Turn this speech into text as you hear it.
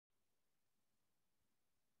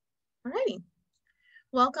Alrighty.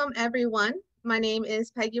 Welcome, everyone. My name is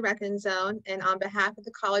Peggy Reckenzone, and on behalf of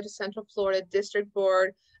the College of Central Florida District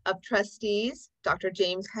Board of Trustees, Dr.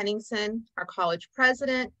 James Henningsen, our college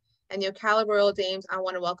president, and the Ocala Royal Dames, I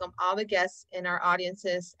want to welcome all the guests in our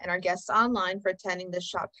audiences and our guests online for attending this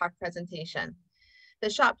Shop Talk presentation. The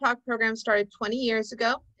Shop Talk program started 20 years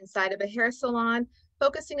ago inside of a hair salon,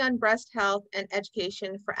 focusing on breast health and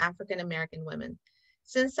education for African American women.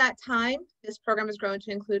 Since that time, this program has grown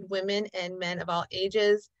to include women and men of all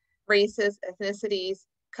ages, races, ethnicities,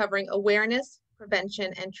 covering awareness,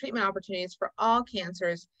 prevention, and treatment opportunities for all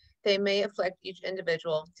cancers that may afflict each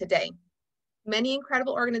individual today. Many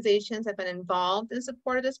incredible organizations have been involved in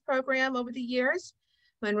support of this program over the years.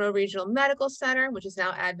 Monroe Regional Medical Center, which is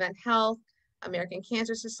now Advent Health, American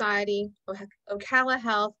Cancer Society, Ocala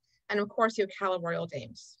Health, and of course the Ocala Royal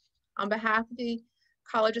Dames. On behalf of the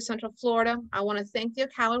College of Central Florida, I want to thank the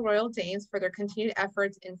Ocala Royal Dames for their continued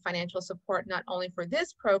efforts in financial support, not only for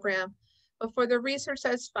this program, but for the research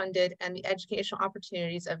that is funded and the educational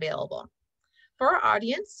opportunities available. For our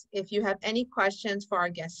audience, if you have any questions for our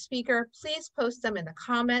guest speaker, please post them in the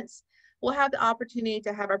comments. We'll have the opportunity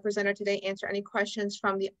to have our presenter today answer any questions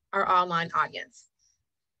from our online audience.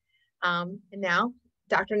 And now,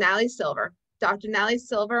 Dr. Natalie Silver. Dr. Natalie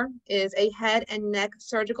Silver is a head and neck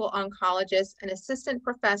surgical oncologist and assistant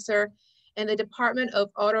professor in the Department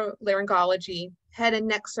of Otolaryngology, head and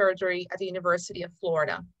neck surgery at the University of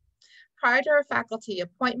Florida. Prior to her faculty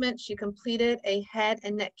appointment, she completed a head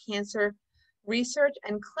and neck cancer research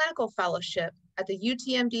and clinical fellowship at the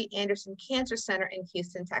UTMB Anderson Cancer Center in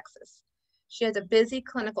Houston, Texas. She has a busy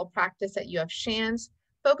clinical practice at UF Shands,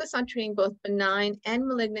 focused on treating both benign and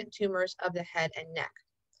malignant tumors of the head and neck.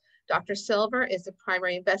 Dr. Silver is the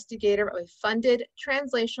primary investigator of a funded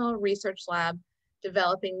translational research lab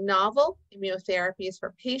developing novel immunotherapies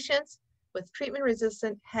for patients with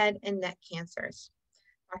treatment-resistant head and neck cancers.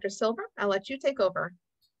 Dr. Silver, I'll let you take over.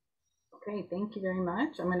 Okay, thank you very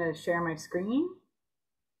much. I'm going to share my screen.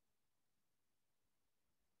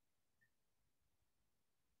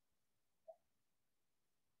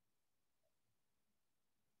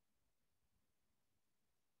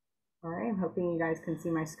 All right, I'm hoping you guys can see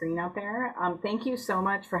my screen out there. Thank you so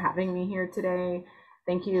much for having me here today.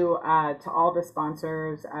 Thank you to all the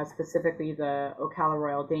sponsors, specifically the Ocala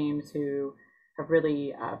Royal Dames, who have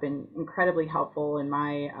really been incredibly helpful in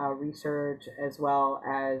my research, as well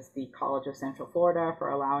as the College of Central Florida for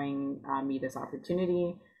allowing me this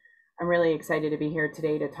opportunity. I'm really excited to be here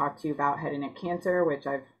today to talk to you about head and neck cancer, which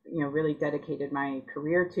I've really dedicated my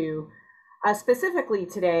career to. Specifically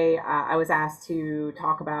today, I was asked to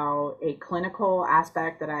talk about a clinical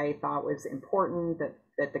aspect that I thought was important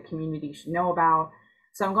that the community should know about.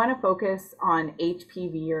 So I'm going to focus on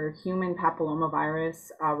HPV, or human papillomavirus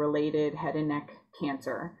related head and neck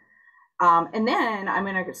cancer. And then I'm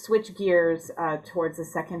going to switch gears towards the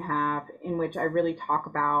second half, in which I really talk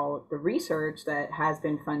about the research that has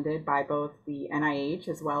been funded by both the NIH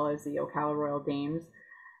as well as the Ocala Royal Dames,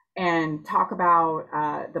 and talk about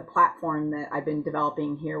the platform that I've been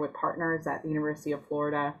developing here with partners at the University of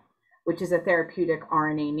Florida, which is a therapeutic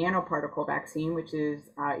RNA nanoparticle vaccine, which is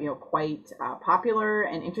quite popular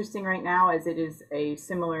and interesting right now, as it is a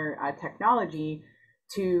similar technology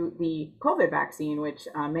to the COVID vaccine, which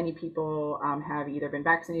many people have either been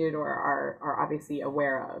vaccinated or are obviously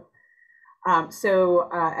aware of.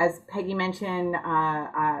 As Peggy mentioned,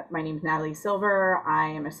 my name is Natalie Silver. I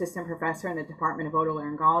am assistant professor in the Department of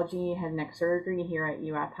Otolaryngology, head and neck surgery here at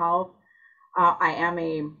UF Health. I am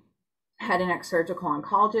a head and neck surgical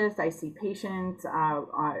oncologist. I see patients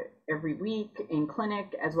every week in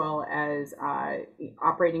clinic, as well as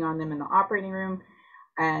operating on them in the operating room.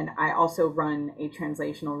 And I also run a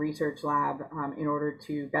translational research lab in order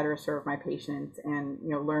to better serve my patients and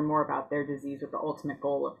learn more about their disease with the ultimate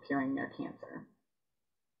goal of curing their cancer.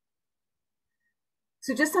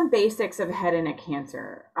 So just some basics of head and neck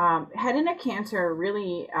cancer. Head and neck cancer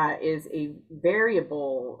really is a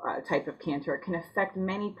variable type of cancer. It can affect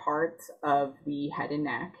many parts of the head and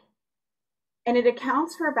neck. And it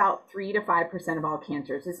accounts for about 3 to 5% of all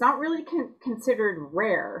cancers. It's not really considered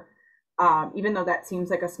rare, even though that seems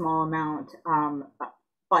like a small amount,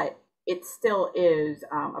 but it still is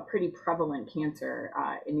a pretty prevalent cancer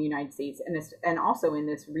in the United States, and also in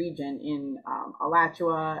this region in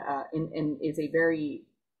Alachua, and is a very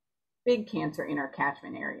big cancer in our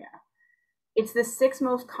catchment area. It's the 6th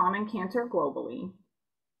most common cancer globally.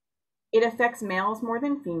 It affects males more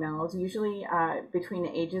than females, usually between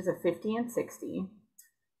the ages of 50 and 60.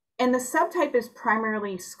 And the subtype is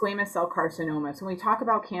primarily squamous cell carcinoma. So when we talk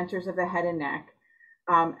about cancers of the head and neck,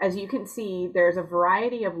 as you can see, there's a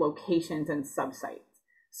variety of locations and subsites.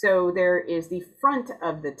 So there is the front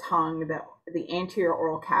of the tongue, the anterior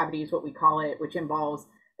oral cavity is what we call it, which involves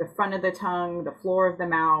the front of the tongue, the floor of the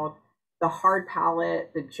mouth, the hard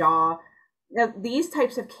palate, the jaw. Now, these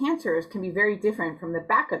types of cancers can be very different from the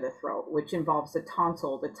back of the throat, which involves the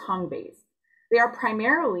tonsil, the tongue base. They are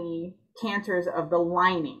primarily cancers of the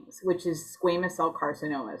linings, which is squamous cell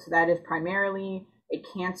carcinoma. So that is primarily a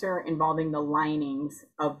cancer involving the linings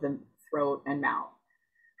of the throat and mouth.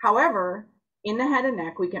 However, in the head and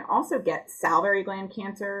neck, we can also get salivary gland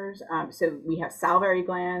cancers. So we have salivary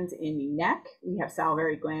glands in the neck. We have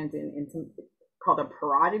salivary glands in some called a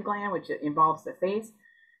parotid gland, which involves the face.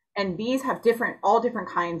 And these have all different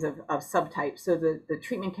kinds of subtypes. So the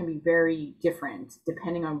treatment can be very different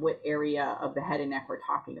depending on what area of the head and neck we're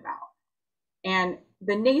talking about. And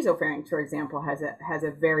the nasopharynx, for example, has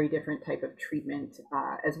a very different type of treatment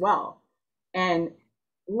as well. And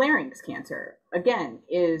larynx cancer, again,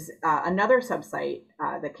 is another subsite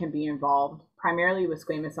that can be involved primarily with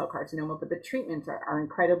squamous cell carcinoma, but the treatments are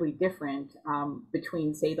incredibly different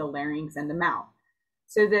between, say, the larynx and the mouth.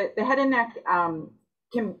 So the head and neck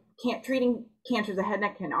treating cancers of the head and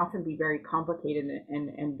neck can often be very complicated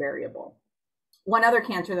and variable. One other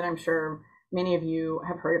cancer that I'm sure many of you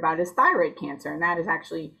have heard about is thyroid cancer, and that is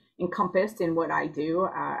actually encompassed in what I do.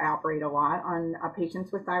 I operate a lot on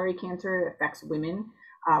patients with thyroid cancer. It affects women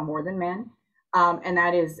more than men, and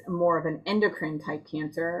that is more of an endocrine type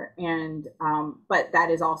cancer. And but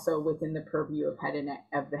that is also within the purview of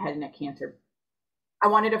the head and neck cancer. I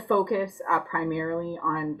wanted to focus primarily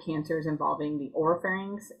on cancers involving the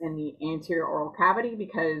oropharynx and the anterior oral cavity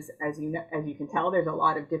because, as you can tell, there's a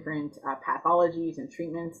lot of different pathologies and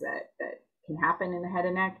treatments that can happen in the head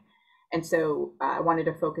and neck, and so I wanted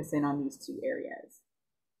to focus in on these two areas.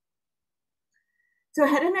 So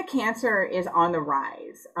head and neck cancer is on the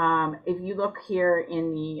rise. If you look here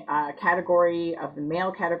in the category of the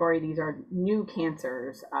male category, these are new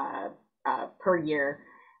cancers per year.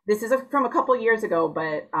 This is from a couple of years ago,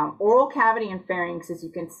 but oral cavity and pharynx, as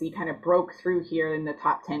you can see, kind of broke through here in the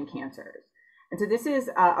top 10 cancers. And so this is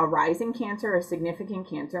a rising cancer, a significant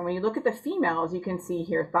cancer. And when you look at the females, you can see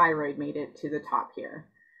here thyroid made it to the top here.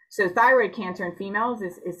 So thyroid cancer in females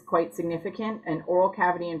is quite significant, and oral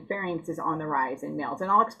cavity and pharynx is on the rise in males. And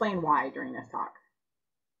I'll explain why during this talk.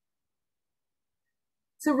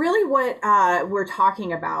 So really what we're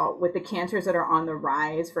talking about with the cancers that are on the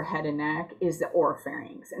rise for head and neck is the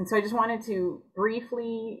oropharynx. And so I just wanted to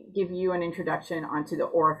briefly give you an introduction onto the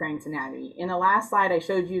oropharynx anatomy. In the last slide, I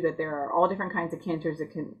showed you that there are all different kinds of cancers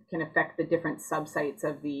that can affect the different subsites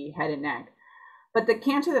of the head and neck. But the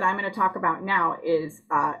cancer that I'm going to talk about now is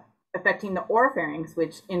affecting the oropharynx,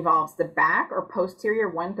 which involves the back or posterior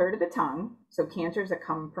 1/3 of the tongue, so cancers that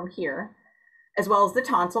come from here, as well as the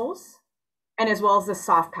tonsils, and as well as the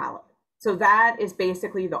soft palate. So that is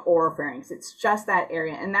basically the oropharynx. It's just that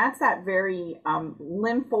area. And that's that very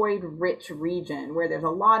lymphoid-rich region where there's a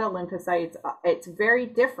lot of lymphocytes. It's very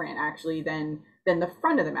different, actually, than the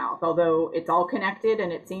front of the mouth. Although it's all connected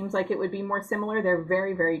and it seems like it would be more similar, they're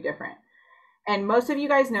very, very different. And most of you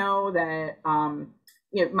guys know that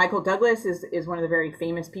Michael Douglas is one of the very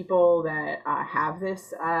famous people that have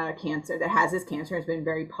this cancer, that has this cancer, has been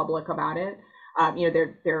very public about it.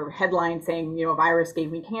 Their headlines saying, a virus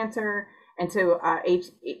gave me cancer. And so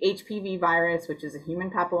HPV virus, which is a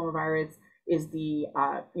human papillomavirus, is the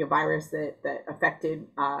virus that affected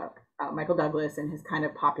Michael Douglas and has kind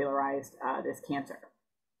of popularized this cancer.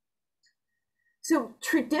 So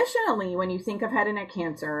traditionally, when you think of head and neck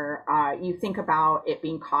cancer, you think about it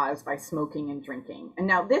being caused by smoking and drinking. And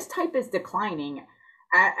now this type is declining.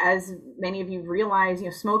 As many of you realize,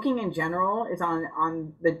 smoking in general is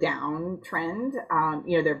on the downtrend.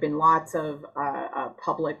 There have been lots of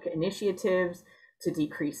public initiatives to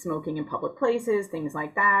decrease smoking in public places, things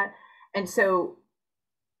like that. And so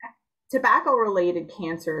tobacco-related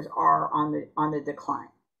cancers are on the decline.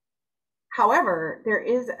 However, there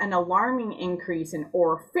is an alarming increase in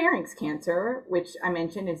oropharynx cancer, which I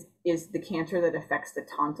mentioned is the cancer that affects the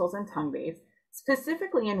tonsils and tongue base,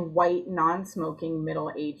 specifically in white, non-smoking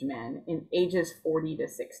middle-aged men in ages 40 to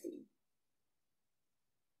 60.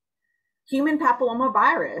 Human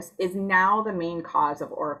papillomavirus is now the main cause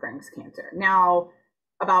of oropharynx cancer. Now,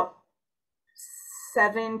 about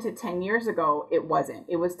 7 to 10 years ago, it wasn't.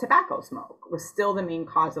 It was tobacco smoke, was still the main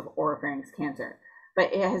cause of oropharynx cancer.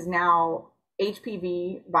 But it has now,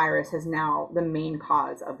 HPV virus has now the main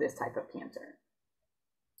cause of this type of cancer.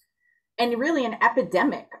 And really an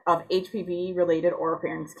epidemic of HPV-related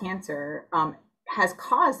oropharynx cancer has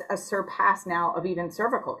caused a surpass now of even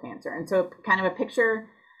cervical cancer. And so kind of a picture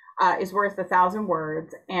is worth 1,000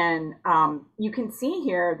 words. And you can see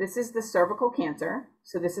here, this is the cervical cancer.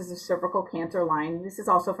 So this is the cervical cancer line. This is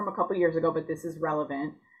also from a couple years ago, but this is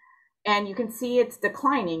relevant. And you can see it's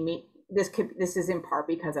declining. This is in part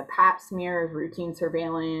because of pap smears, routine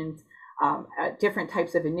surveillance, different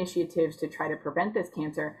types of initiatives to try to prevent this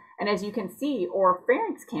cancer. And as you can see,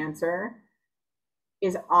 oropharynx cancer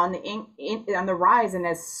is on the rise and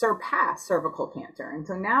has surpassed cervical cancer. And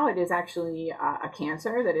so now it is actually a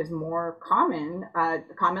cancer that is more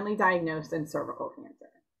commonly diagnosed than cervical cancer.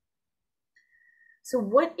 So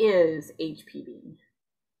what is HPV?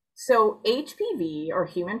 So HPV, or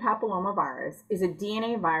human papillomavirus, is a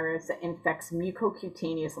DNA virus that infects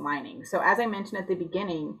mucocutaneous lining. So as I mentioned at the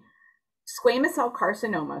beginning, squamous cell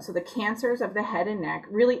carcinoma, so the cancers of the head and neck,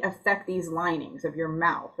 really affect these linings of your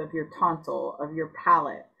mouth, of your tonsil, of your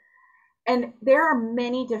palate. And there are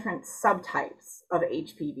many different subtypes of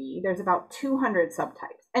HPV. There's about 200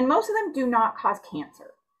 subtypes, and most of them do not cause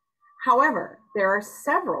cancer. However, there are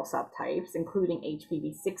several subtypes, including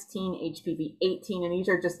HPV 16, HPV 18, and these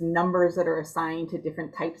are just numbers that are assigned to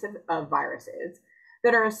different types of viruses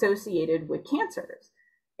that are associated with cancers,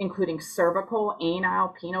 including cervical,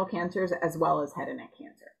 anal, penile cancers, as well as head and neck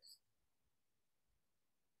cancers.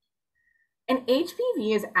 And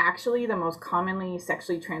HPV is actually the most commonly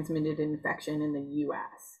sexually transmitted infection in the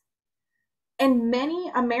US. And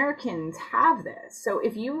many Americans have this. So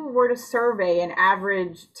if you were to survey an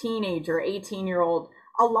average teenager, 18-year-old,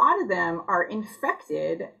 a lot of them are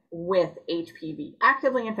infected with HPV,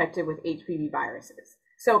 actively infected with HPV viruses.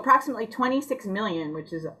 So approximately 26 million,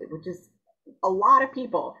 which is a lot of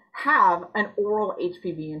people, have an oral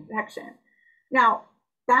HPV infection. Now,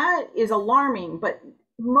 that is alarming, but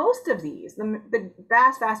most of these, the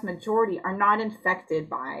vast majority, are not infected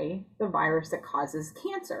by the virus that causes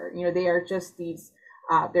cancer. You know, they are just these,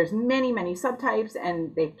 there's many subtypes,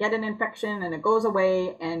 and they get an infection and it goes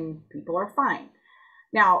away and people are fine.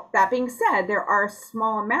 Now, that being said, there are a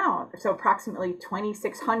small amount, so approximately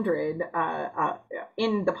 2,600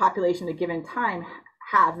 in the population at a given time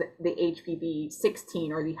have the HPV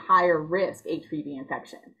 16 or the higher risk HPV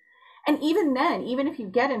infection. And even then, even if you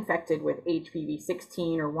get infected with HPV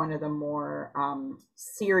 16 or one of the more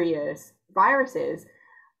serious viruses,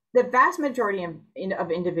 the vast majority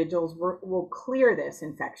of individuals will clear this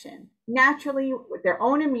infection naturally with their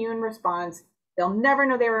own immune response. They'll never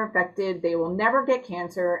know they were infected, they will never get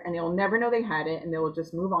cancer, and they will never know they had it, and they will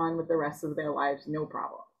just move on with the rest of their lives, no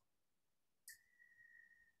problem.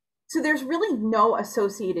 So there's really no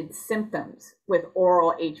associated symptoms with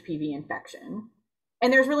oral HPV infection.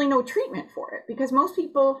 And there's really no treatment for it because most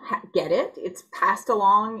people get it. It's passed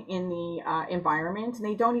along in the environment, and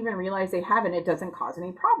they don't even realize they have it. It doesn't cause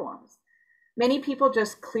any problems. Many people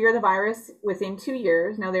just clear the virus within 2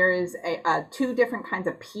 years. Now, there is two different kinds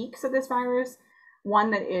of peaks of this virus. One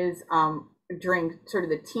that is during sort of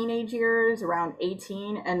the teenage years, around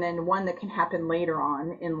 18, and then one that can happen later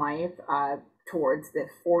on in life towards the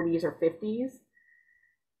 40s or 50s.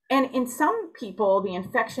 And in some people, the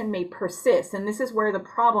infection may persist, and this is where the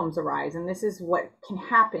problems arise, and this is what can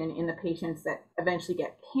happen in the patients that eventually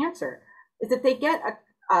get cancer, is that they get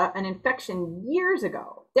an infection years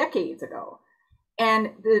ago, decades ago,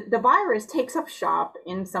 and the virus takes up shop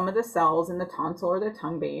in some of the cells in the tonsil or the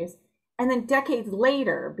tongue base, and then decades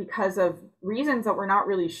later, because of reasons that we're not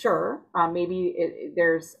really sure,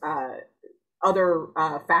 there's other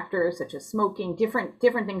factors such as smoking, different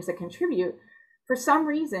things that contribute. For some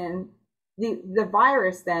reason, the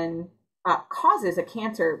virus then causes a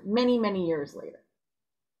cancer many years later.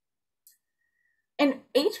 And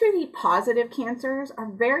HPV positive cancers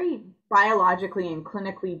are very biologically and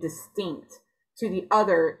clinically distinct to the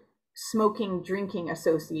other smoking, drinking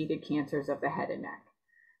associated cancers of the head and neck.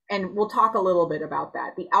 And we'll talk a little bit about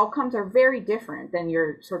that. The outcomes are very different than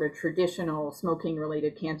your sort of traditional smoking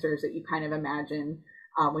related cancers that you kind of imagine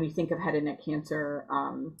when you think of head and neck cancer.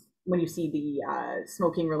 When you see the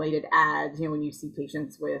smoking related ads, you know, when you see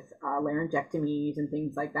patients with laryngectomies and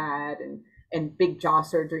things like that, and big jaw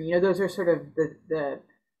surgery, you know, those are sort of the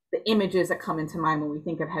images that come into mind when we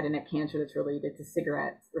think of head and neck cancer that's related to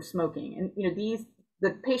cigarettes or smoking. And, you know,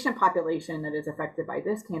 the patient population that is affected by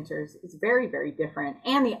this cancer is very different,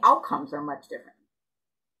 and the outcomes are much different.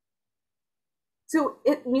 So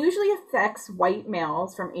it usually affects white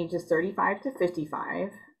males from ages 35 to 55,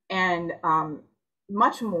 and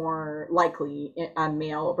much more likely a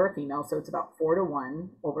male over a female, so it's about 4-to-1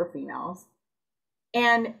 over females.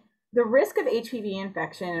 And the risk of HPV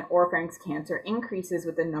infection and oropharynx cancer increases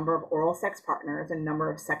with the number of oral sex partners and number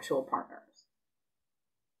of sexual partners.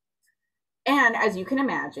 And And as you can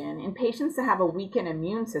imagine, in patients that have a weakened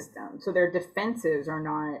immune system, so their defenses are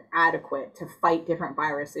not adequate to fight different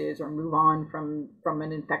viruses or move on from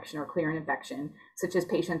an infection or clear an infection, such as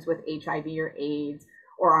patients with HIV or AIDS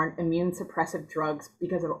or on immune suppressive drugs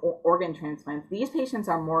because of organ transplants, these patients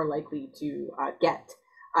are more likely to get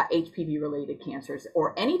HPV-related cancers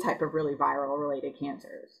or any type of really viral-related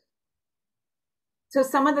cancers. So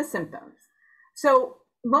some of the symptoms. So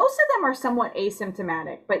most of them are somewhat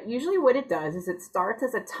asymptomatic, but usually what it does is it starts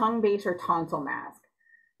as a tongue base or tonsil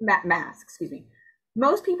mass, excuse me.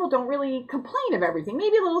 Most people don't really complain of everything.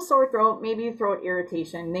 Maybe a little sore throat, maybe throat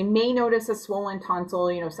irritation. They may notice a swollen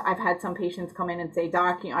tonsil. You know, so I've had some patients come in and say,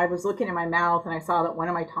 "Doc, you know, I was looking in my mouth and I saw that one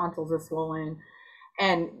of my tonsils is swollen,"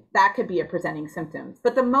 and that could be a presenting symptom.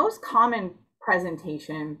 But the most common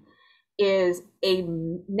presentation is a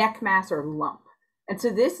neck mass or lump. And so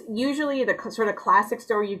this usually the sort of classic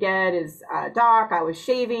story you get is, "Doc, I was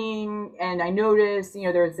shaving and I noticed, you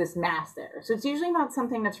know, there's this mass there." So it's usually not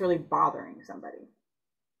something that's really bothering somebody.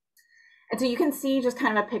 And so you can see just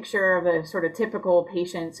kind of a picture of a sort of typical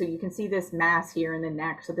patient. So you can see this mass here in the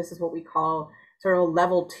neck. So this is what we call sort of a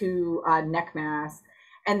level 2 neck mass.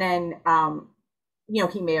 And then, you know,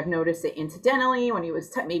 he may have noticed it incidentally when he was,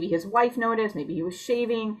 maybe his wife noticed, maybe he was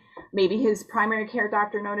shaving, maybe his primary care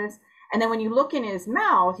doctor noticed. And then when you look in his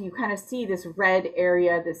mouth, you kind of see this red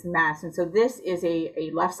area, this mass. And so this is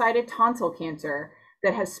a left-sided tonsil cancer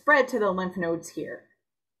that has spread to the lymph nodes here.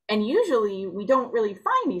 And usually we don't really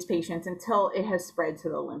find these patients until it has spread to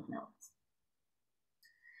the lymph nodes.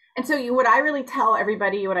 And so what I really tell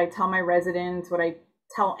everybody, what I tell my residents, what I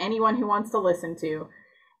tell anyone who wants to listen to,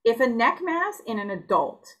 if a neck mass in an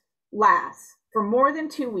adult lasts for more than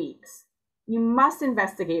 2 weeks, you must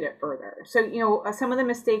investigate it further. So, you know, some of the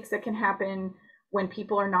mistakes that can happen when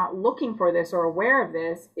people are not looking for this or aware of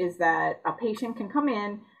this is that a patient can come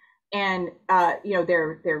in and, you know,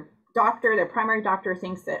 their doctor, their primary doctor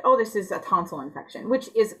thinks that, oh, this is a tonsil infection, which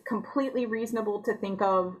is completely reasonable to think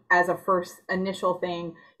of as a first initial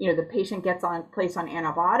thing. You know, the patient gets placed on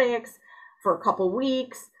antibiotics for a couple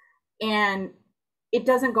weeks and it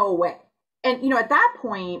doesn't go away. And, you know, at that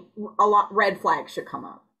point, red flags should come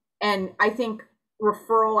up. And I think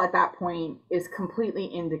referral at that point is completely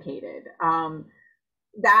indicated.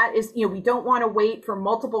 That is, you know, we don't want to wait for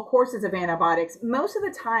multiple courses of antibiotics. Most of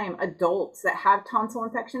the time, adults that have tonsil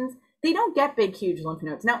infections, they don't get big, huge lymph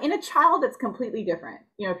nodes. Now, in a child, it's completely different.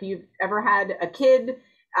 You know, if you've ever had a kid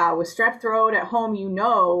with strep throat at home, you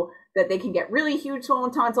know that they can get really huge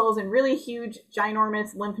swollen tonsils and really huge,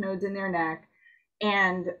 ginormous lymph nodes in their neck.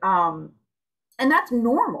 And that's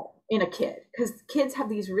normal in a kid because kids have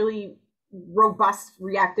these really robust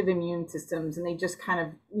reactive immune systems and they just kind of,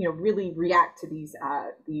 you know, really react to these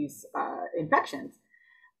infections.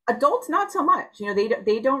 Adults, not so much. You know,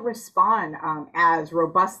 they don't respond as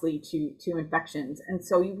robustly to infections. And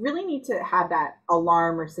so you really need to have that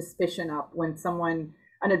alarm or suspicion up when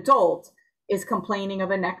an adult is complaining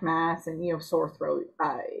of a neck mass and, you know, sore throat.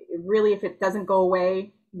 Really, if it doesn't go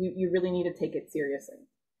away, you really need to take it seriously.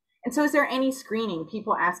 And so is there any screening?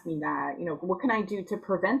 People ask me that, you know, what can I do to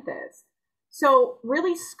prevent this? So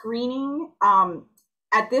really screening,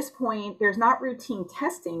 at this point, there's not routine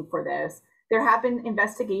testing for this. There have been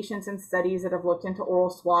investigations and studies that have looked into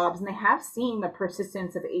oral swabs, and they have seen the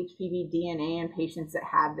persistence of HPV DNA in patients that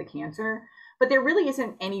have the cancer, but there really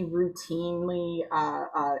isn't any routinely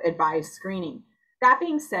advised screening. That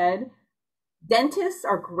being said, dentists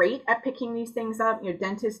are great at picking these things up. You know,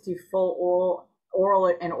 dentists do full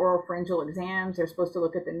oral and oropharyngeal exams. They're supposed to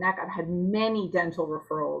look at the neck. I've had many dental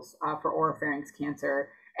referrals for oropharynx cancer.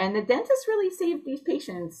 And the dentists really save these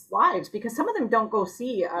patients' lives because some of them don't go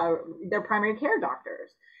see their primary care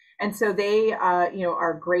doctors. And so they you know,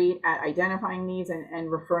 are great at identifying these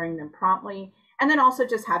and referring them promptly. And then also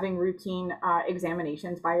just having routine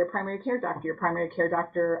examinations by your primary care doctor. Your primary care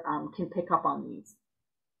doctor can pick up on these.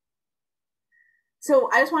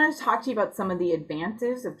 So I just wanted to talk to you about some of the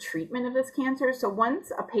advances of treatment of this cancer. So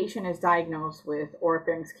once a patient is diagnosed with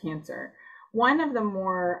oropharynx cancer, one of the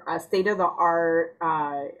more state-of-the-art,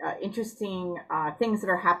 interesting things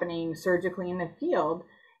that are happening surgically in the field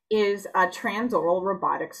is transoral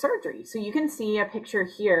robotic surgery. So you can see a picture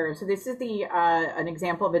here. So this is an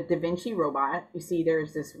example of a Da Vinci robot. You see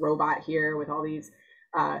there's this robot here with all these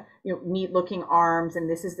you know, neat-looking arms, and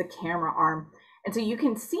this is the camera arm. And so you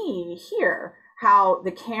can see here how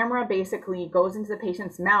the camera basically goes into the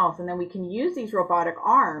patient's mouth, and then we can use these robotic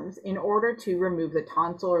arms in order to remove the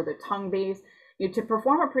tonsil or the tongue base, you know, to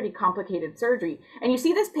perform a pretty complicated surgery. And you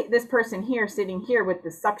see this person here sitting here with the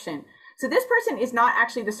suction. So this person is not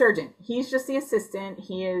actually the surgeon. He's just the assistant.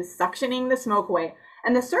 He is suctioning the smoke away.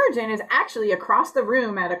 And the surgeon is actually across the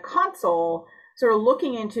room at a console, sort of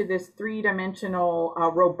looking into this three-dimensional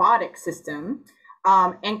robotic system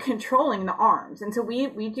and controlling the arms. And so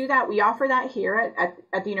we do that. We offer that here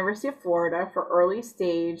at the University of Florida for early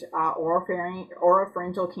stage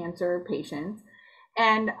oropharyngeal cancer patients.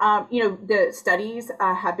 And, the studies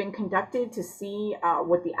have been conducted to see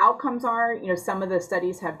what the outcomes are. Some of the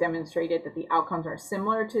studies have demonstrated that the outcomes are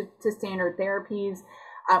similar to standard therapies.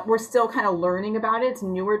 We're still kind of learning about it. It's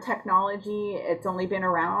newer technology. It's only been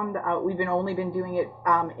around. We've only been doing it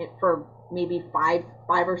for maybe five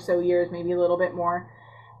or so years, maybe a little bit more.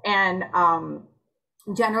 And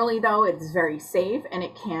generally, though, it's very safe and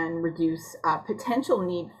it can reduce potential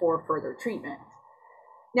need for further treatment.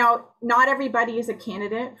 Now, not everybody is a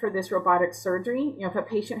candidate for this robotic surgery. If a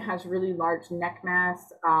patient has really large neck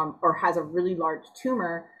mass or has a really large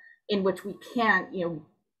tumor in which we can't,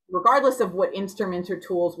 regardless of what instruments or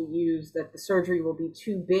tools we use, that the surgery will be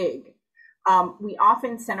too big, we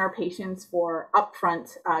often send our patients for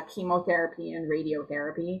upfront chemotherapy and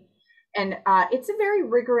radiotherapy. And it's a very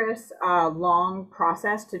rigorous, long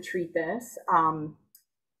process to treat this.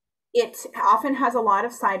 It often has a lot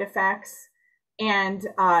of side effects. And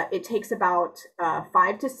it takes about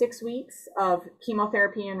 5 to 6 weeks of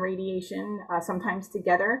chemotherapy and radiation, sometimes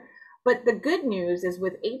together. But the good news is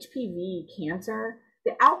with HPV cancer,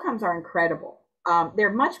 the outcomes are incredible.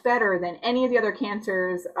 They're much better than any of the other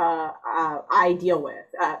cancers I deal with,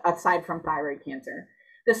 aside from thyroid cancer.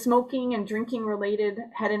 The smoking and drinking related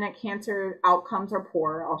head and neck cancer outcomes are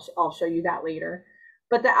poor. I'll show you that later.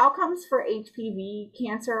 But the outcomes for HPV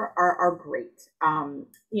cancer are great.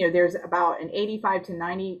 There's about an 85 to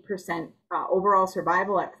 90% overall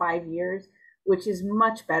survival at 5 years, which is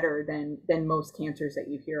much better than most cancers that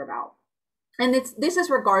you hear about. And this is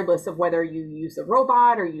regardless of whether you use the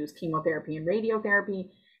robot or use chemotherapy and radiotherapy.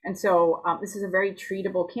 And so this is a very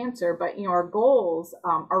treatable cancer, but our goals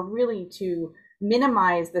are really to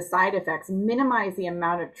minimize the side effects, minimize the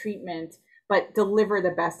amount of treatment, but deliver the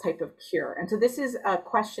best type of cure. And so this is a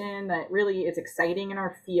question that really is exciting in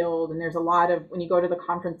our field. And there's a lot of, when you go to the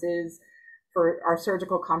conferences, for our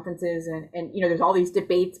surgical conferences, and there's all these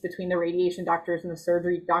debates between the radiation doctors and the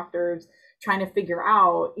surgery doctors trying to figure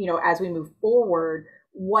out, as we move forward,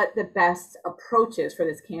 what the best approach is for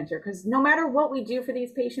this cancer. Because no matter what we do for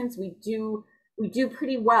these patients, we do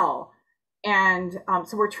pretty well. And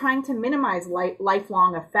so we're trying to minimize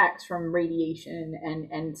lifelong effects from radiation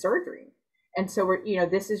and surgery. And so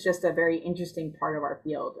this is just a very interesting part of our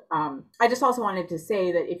field. I just also wanted to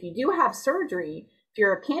say that if you do have surgery, if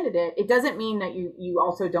you're a candidate, it doesn't mean that you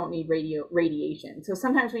also don't need radiation. So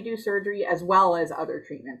sometimes we do surgery as well as other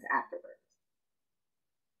treatments afterwards.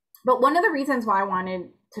 But one of the reasons why I wanted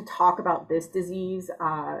to talk about this disease,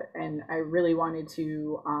 and I really wanted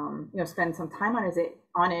to spend some time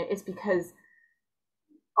on it is because,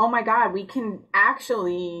 oh my God, we can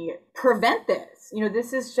actually prevent this.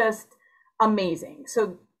 This is just amazing.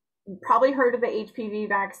 So you probably heard of the HPV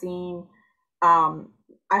vaccine.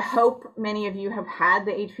 I hope many of you have had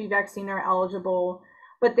the HPV vaccine or are eligible,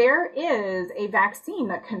 but there is a vaccine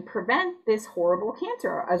that can prevent this horrible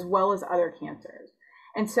cancer as well as other cancers.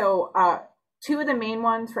 And so two of the main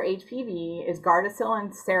ones for HPV is Gardasil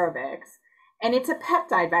and Cervarix, and it's a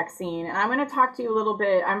peptide vaccine. And I'm going to talk to you a little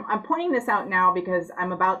bit. I'm pointing this out now because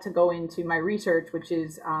I'm about to go into my research, which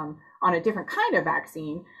is on a different kind of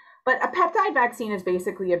vaccine. But a peptide vaccine is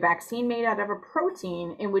basically a vaccine made out of a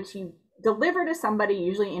protein in which you deliver to somebody,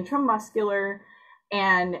 usually intramuscular.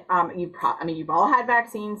 And you've all had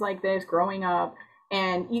vaccines like this growing up,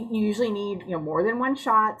 and you usually need more than one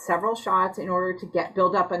shot, several shots in order to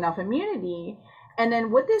build up enough immunity. And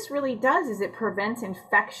then what this really does is it prevents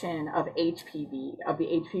infection of HPV, of the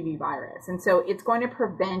HPV virus. And so it's going to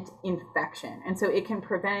prevent infection. And so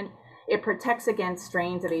it protects against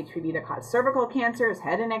strains of HPV that cause cervical cancers,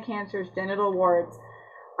 head and neck cancers, genital warts,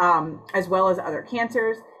 as well as other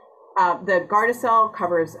cancers. The Gardasil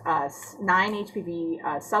covers 9 HPV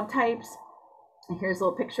subtypes. And here's a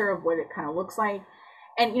little picture of what it kind of looks like.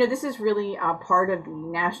 And this is really part of the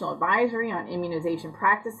National Advisory on Immunization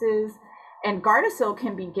Practices. And Gardasil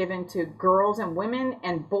can be given to girls and women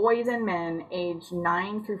and boys and men aged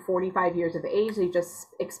 9 through 45 years of age. They just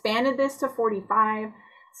expanded this to 45.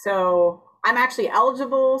 So I'm actually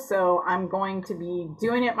eligible, so I'm going to be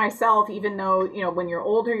doing it myself, even though, when you're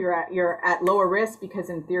older, you're at lower risk because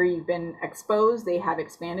in theory you've been exposed. They have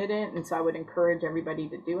expanded it, and so I would encourage everybody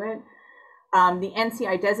to do it. The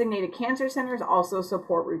NCI designated cancer centers also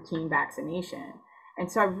support routine vaccination.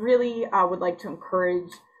 And so I really would like to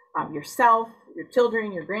encourage yourself, your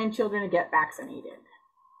children, your grandchildren to get vaccinated.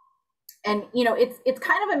 And it's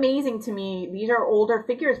kind of amazing to me. These are older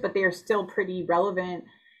figures, but they are still pretty relevant.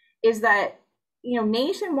 Is that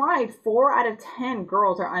nationwide, 4 out of 10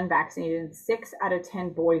 girls are unvaccinated, and 6 out of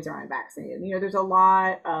 10 boys are unvaccinated. There's a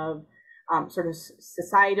lot of sort of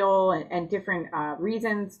societal and different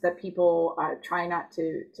reasons that people try not to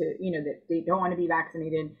that they don't want to be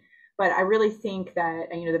vaccinated. But I really think that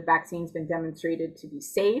the vaccine's been demonstrated to be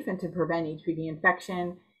safe and to prevent HPV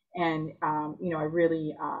infection, and I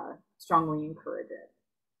really strongly encourage it.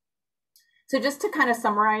 So just to kind of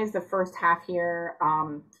summarize the first half here,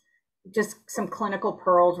 just some clinical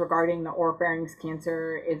pearls regarding the oropharynx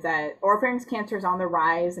cancer is that oropharynx cancer is on the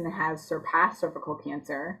rise and has surpassed cervical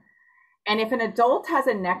cancer. And if an adult has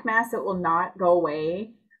a neck mass that will not go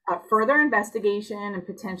away, further investigation and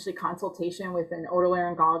potentially consultation with an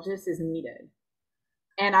otolaryngologist is needed.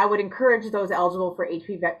 And I would encourage those eligible for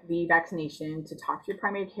HPV vaccination to talk to your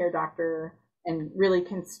primary care doctor and really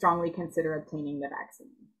strongly consider obtaining the vaccine.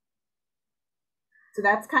 So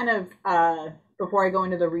that's kind of, before I go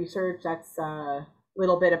into the research, that's a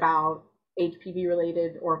little bit about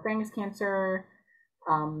HPV-related oropharynx cancer.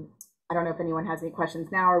 I don't know if anyone has any questions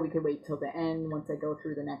now, or we could wait till the end once I go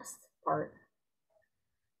through the next part.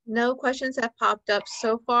 No questions have popped up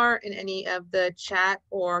so far in any of the chat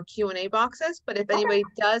or Q&A boxes, but if anybody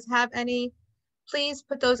does have any, please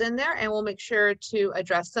put those in there and we'll make sure to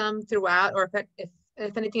address them throughout, or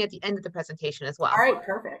if anything at the end of the presentation as well. All right,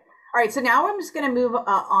 perfect. All right, so now I'm just going to move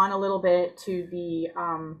on a little bit to the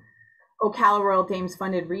Ocala Royal Dames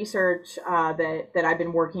funded research that I've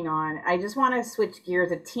been working on. I just want to switch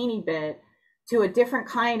gears a teeny bit to a different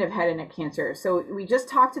kind of head and neck cancer. So we just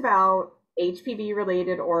talked about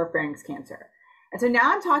HPV-related oropharynx cancer. And so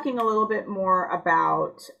now I'm talking a little bit more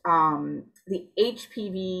about the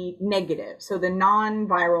HPV negative, so the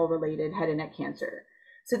non-viral related head and neck cancer.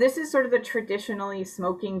 So this is sort of the traditionally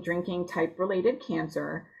smoking, drinking type related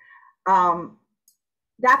cancer.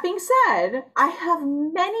 That being said, I have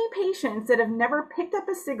many patients that have never picked up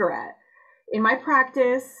a cigarette in my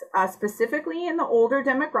practice, specifically in the older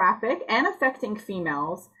demographic and affecting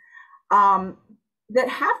females that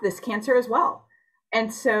have this cancer as well.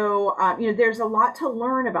 And so, there's a lot to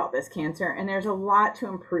learn about this cancer, and there's a lot to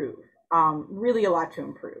improve, really a lot to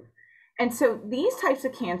improve. And so these types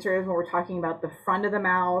of cancers, when we're talking about the front of the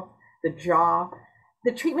mouth, the jaw,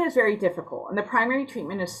 the treatment is very difficult, and the primary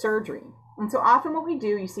treatment is surgery. And so often what we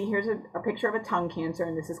do, you see here's a picture of a tongue cancer,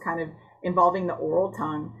 and this is kind of involving the oral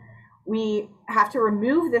tongue. We have to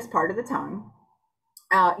remove this part of the tongue,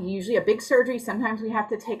 usually a big surgery. Sometimes we have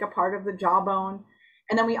to take a part of the jawbone.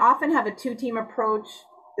 And then we often have a two-team approach.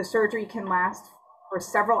 The surgery can last for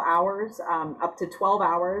several hours, up to 12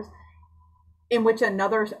 hours, in which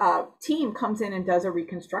another team comes in and does a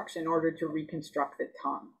reconstruction in order to reconstruct the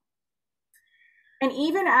tongue. And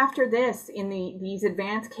even after this, these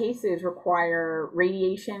advanced cases require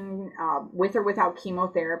radiation with or without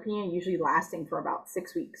chemotherapy, and usually lasting for about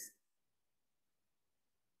 6 weeks.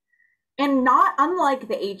 And not unlike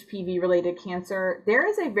the HPV-related cancer, there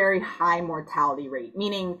is a very high mortality rate,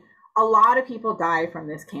 meaning a lot of people die from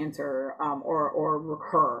this cancer or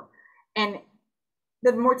recur. And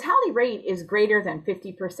the mortality rate is greater than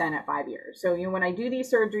 50% at 5 years. So when I do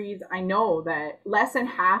these surgeries, I know that less than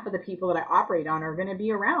half of the people that I operate on are going to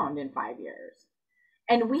be around in 5 years.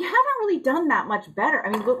 And we haven't really done that much better. I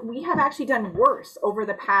mean, we have actually done worse over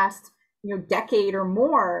the past decade or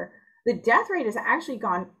more. The death rate has actually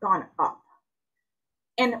gone up.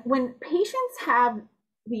 And when patients have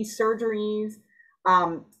these surgeries,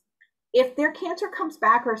 if their cancer comes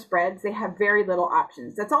back or spreads, they have very little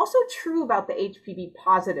options. That's also true about the HPV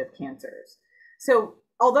positive cancers. So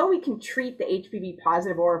although we can treat the HPV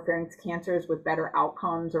positive oropharynx cancers with better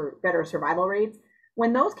outcomes or better survival rates,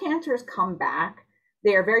 when those cancers come back,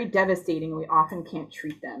 they are very devastating. We often can't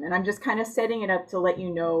treat them. And I'm just kind of setting it up to let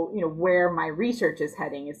you know, where my research is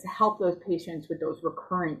heading, is to help those patients with those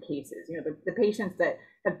recurrent cases, the patients that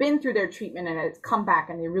have been through their treatment and it's come back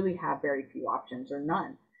and they really have very few options or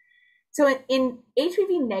none. So in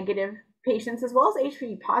HPV negative patients, as well as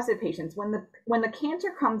HPV positive patients, when the cancer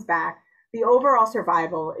comes back, the overall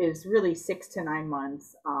survival is really 6 to 9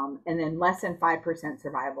 months, and then less than 5%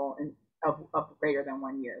 survival of greater than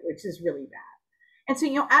 1 year, which is really bad. And so,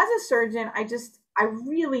 as a surgeon,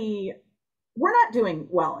 we're not doing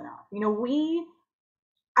well enough.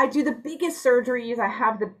 I do the biggest surgeries. I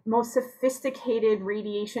have the most sophisticated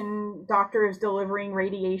radiation doctors delivering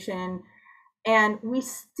radiation. And we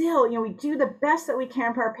still, we do the best that we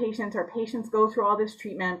can for our patients. Our patients go through all this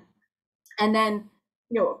treatment. And then,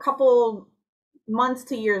 a couple months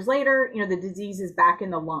to years later, the disease is back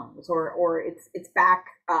in the lungs or it's back,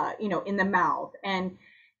 in the mouth. And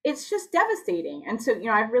it's just devastating. And so,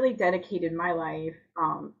 I've really dedicated my life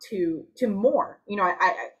to more.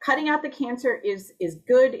 Cutting out the cancer is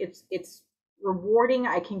good. It's rewarding.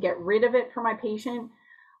 I can get rid of it for my patient,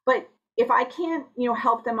 but if I can't,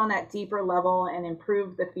 help them on that deeper level and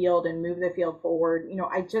improve the field and move the field forward,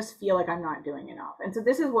 I just feel like I'm not doing enough. And so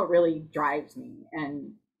this is what really drives me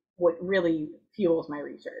and what really fuels my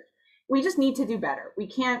research. We just need to do better. We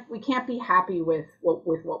can't be happy with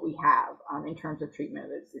what we have in terms of treatment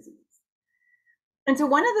of this disease. And so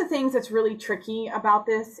one of the things that's really tricky about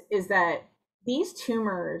this is that these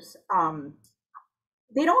tumors,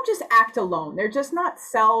 they don't just act alone. They're just not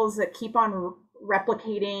cells that keep on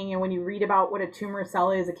replicating. And when you read about what a tumor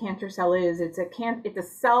cell is, a cancer cell is, it's a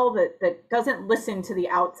cell that doesn't listen to the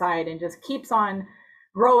outside and just keeps on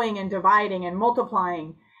growing and dividing and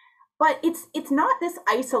multiplying. But it's not this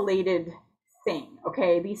isolated thing,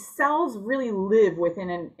 okay? These cells really live within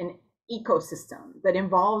an ecosystem that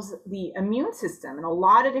involves the immune system and a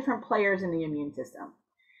lot of different players in the immune system.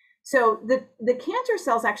 So the cancer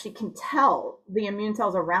cells actually can tell the immune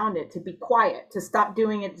cells around it to be quiet, to stop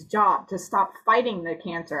doing its job, to stop fighting the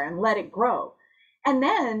cancer and let it grow. And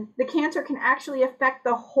then the cancer can actually affect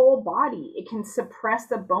the whole body. It can suppress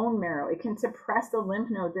the bone marrow. It can suppress the lymph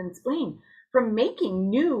nodes and spleen from making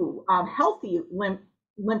new healthy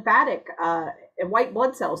lymphatic white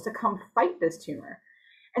blood cells to come fight this tumor.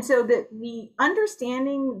 And so the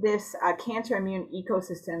understanding this cancer immune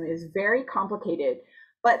ecosystem is very complicated,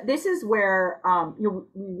 but this is where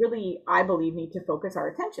we really, I believe, need to focus our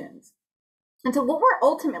attentions. And so what we're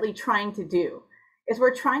ultimately trying to do is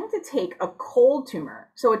we're trying to take a cold tumor,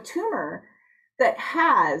 so a tumor that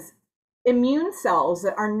has immune cells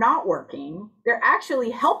that are not working, they're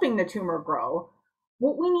actually helping the tumor grow.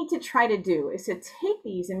 What we need to try to do is to take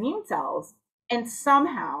these immune cells and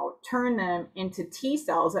somehow turn them into T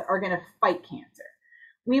cells that are going to fight cancer.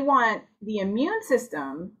 We want the immune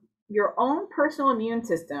system, your own personal immune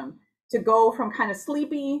system, to go from kind of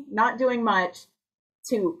sleepy, not doing much,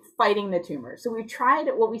 to fighting the tumor. So we tried,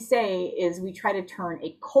 what we say is we try to turn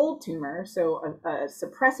a cold tumor, so a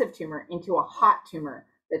suppressive tumor, into a hot tumor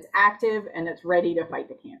that's active and that's ready to fight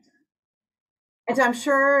the cancer. And so I'm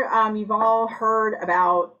sure you've all heard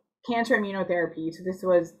about cancer immunotherapy. So this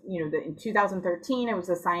was, in 2013, it was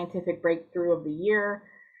a scientific breakthrough of the year.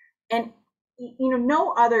 And,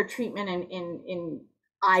 no other treatment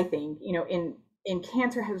I think, in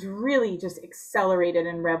cancer has really just accelerated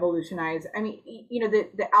and revolutionized. I mean,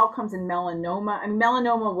 the outcomes in melanoma. I mean,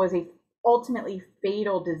 melanoma was a ultimately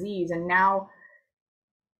fatal disease, and now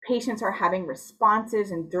patients are having responses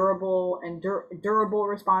and durable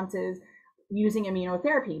responses using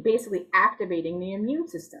immunotherapy, basically activating the immune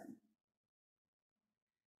system.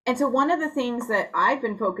 And so one of the things that I've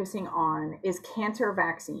been focusing on is cancer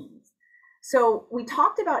vaccines. So we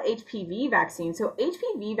talked about HPV vaccines. So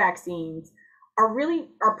HPV vaccines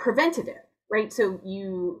are preventative, right? So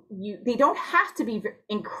they don't have to be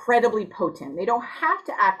incredibly potent. They don't have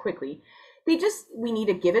to act quickly. We need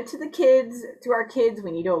to give it to our kids.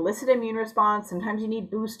 We need to elicit immune response. Sometimes you need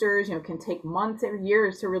boosters, it can take months or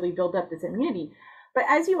years to really build up this immunity. But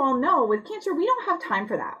as you all know, with cancer, we don't have time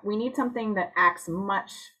for that. We need something that acts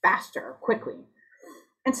much faster, quickly.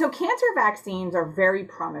 And so cancer vaccines are very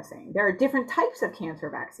promising. There are different types of cancer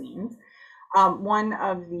vaccines. One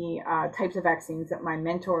of the types of vaccines that my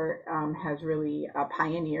mentor has really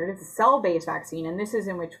pioneered is a cell-based vaccine. And this is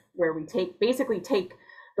where we basically take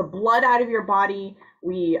the blood out of your body.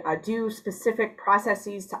 We do specific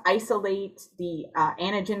processes to isolate the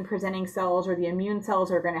antigen presenting cells, or the immune cells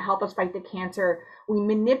that are going to help us fight the cancer. We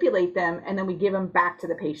manipulate them and then we give them back to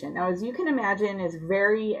the patient. Now, as you can imagine, it's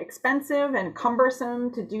very expensive and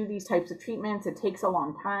cumbersome to do these types of treatments. It takes a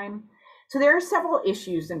long time. So there are several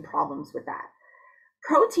issues and problems with that.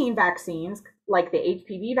 Protein vaccines, like the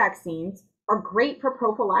HPV vaccines, are great for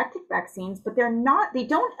prophylactic vaccines, but they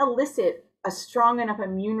don't elicit a strong enough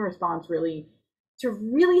immune response really to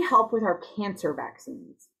really help with our cancer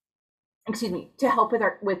vaccines. To help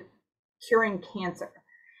with curing cancer.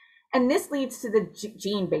 And this leads to the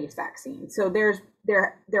gene-based vaccines. So there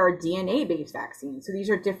are DNA-based vaccines. So these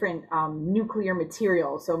are different nuclear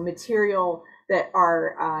materials, so material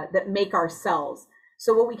that make our cells.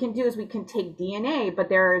 So what we can do is we can take DNA, but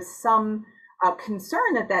there is some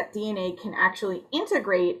concern that DNA can actually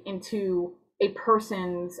integrate into a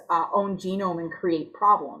person's own genome and create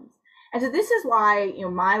problems. And so this is why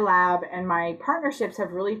my lab and my partnerships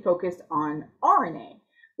have really focused on RNA,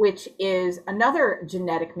 which is another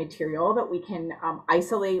genetic material that we can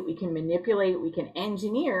isolate, we can manipulate, we can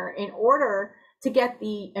engineer in order to get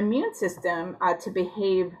the immune system to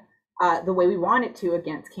behave the way we want it to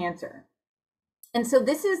against cancer. And so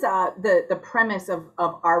this is the premise of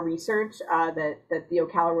our research that the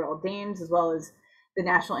Ocala Royal Dames, as well as the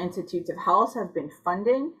National Institutes of Health, have been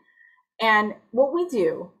funding. And what we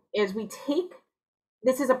do is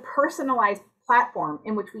this is a personalized platform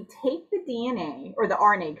in which we take the DNA, or the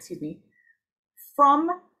RNA, excuse me, from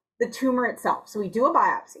the tumor itself. So we do a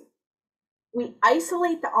biopsy. We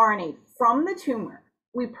isolate the RNA from the tumor.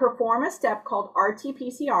 We perform a step called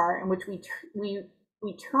RT-PCR, in which we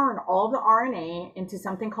turn all the RNA into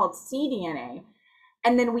something called cDNA,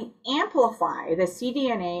 and then we amplify the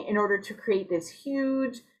cDNA in order to create this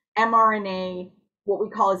huge mRNA, what we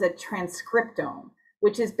call as a transcriptome,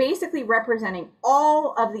 which is basically representing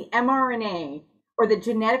all of the mRNA or the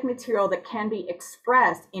genetic material that can be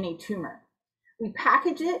expressed in a tumor. We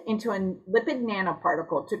package it into a lipid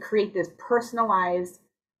nanoparticle to create this personalized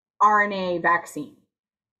RNA vaccine.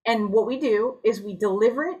 And what we do is we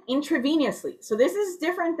deliver it intravenously. So this is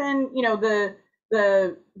different than, you know,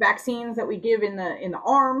 the vaccines that we give in the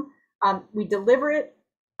arm. We deliver it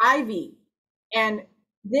IV, and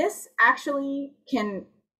this actually can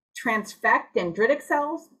transfect dendritic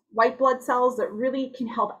cells, white blood cells, that really can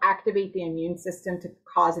help activate the immune system to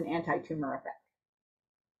cause an anti-tumor effect.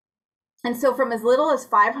 And so from as little as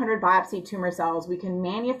 500 biopsy tumor cells, we can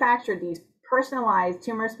manufacture these personalized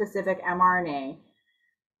tumor-specific mRNA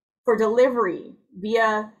for delivery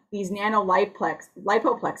via these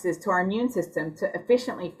lipoplex to our immune system to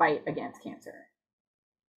efficiently fight against cancer.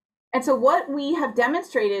 And so what we have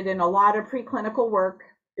demonstrated in a lot of preclinical work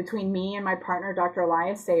between me and my partner, Dr.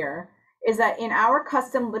 Elias Sayer, is that in our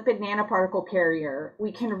custom lipid nanoparticle carrier,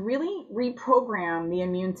 we can really reprogram the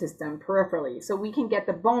immune system peripherally. So we can get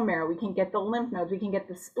the bone marrow, we can get the lymph nodes, we can get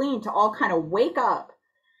the spleen to all kind of wake up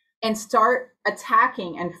and start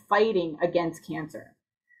attacking and fighting against cancer.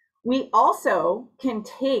 We also can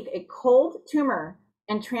take a cold tumor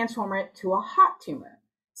and transform it to a hot tumor.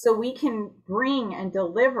 So we can bring and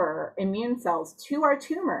deliver immune cells to our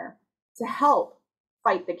tumor to help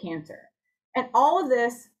fight the cancer. And all of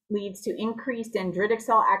this leads to increased dendritic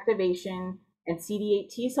cell activation and CD8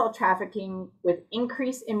 T cell trafficking with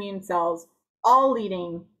increased immune cells, all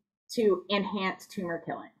leading to enhanced tumor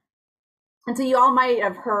killing. And so you all might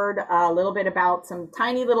have heard a little bit about some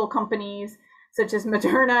tiny little companies such as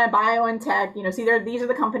Moderna, BioNTech. You know, these are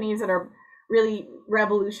the companies that are really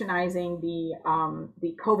revolutionizing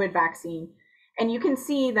the COVID vaccine. And you can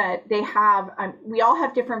see that they have, we all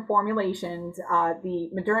have different formulations. The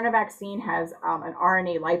Moderna vaccine has an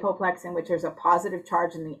RNA lipoplex in which there's a positive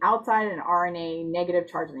charge on the outside and an RNA negative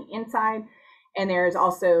charge on the inside. And there's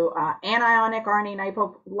also anionic RNA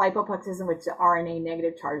lipoplexes in which the RNA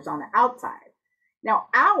negative charge is on the outside. Now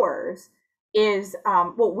ours is,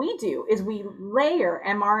 what we do is we layer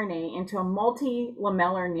mRNA into a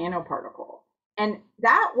multi-lamellar nanoparticle. And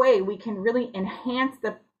that way we can really enhance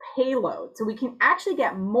the payload. So we can actually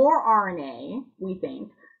get more RNA, we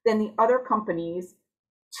think, than the other companies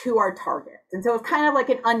to our target. And so it's kind of like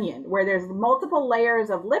an onion where there's multiple layers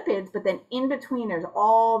of lipids, but then in between there's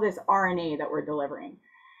all this RNA that we're delivering.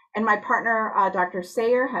 And my partner, Dr.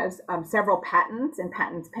 Sayer, has several patents and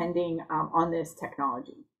patents pending on this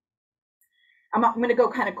technology. I'm going to go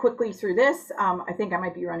kind of quickly through this. I think I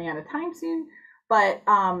might be running out of time soon. But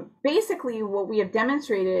basically what we have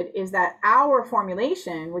demonstrated is that our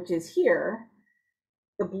formulation, which is here,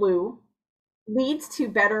 the blue, leads to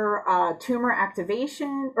better tumor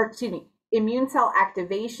activation, or excuse me, immune cell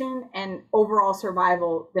activation and overall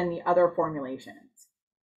survival than the other formulations.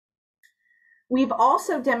 We've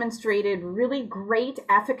also demonstrated really great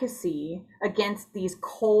efficacy against these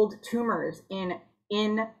cold tumors in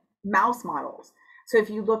mouse models. So if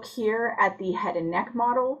you look here at the head and neck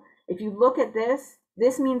model, if you look at this,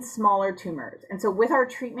 this means smaller tumors. And so with our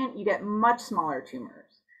treatment, you get much smaller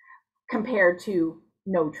tumors compared to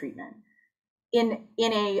no treatment. In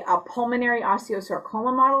a pulmonary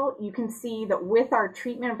osteosarcoma model, you can see that with our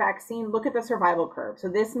treatment vaccine, look at the survival curve. So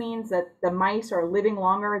this means that the mice are living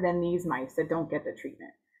longer than these mice that don't get the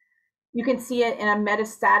treatment. You can see it in a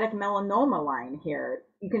metastatic melanoma line here.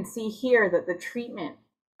 You can see here that the treatment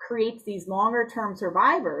creates these longer term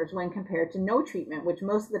survivors when compared to no treatment, which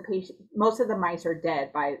most of the mice are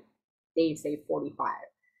dead by day, say, 45.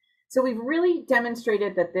 So we've really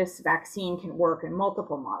demonstrated that this vaccine can work in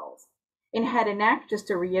multiple models. In head and neck, just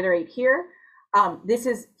to reiterate here, this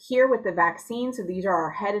is here with the vaccine. So these are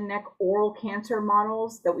our head and neck oral cancer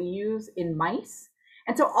models that we use in mice.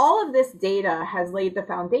 And so all of this data has laid the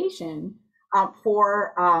foundation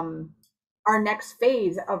for our next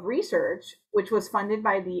phase of research, which was funded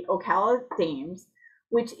by the Ocala Dames,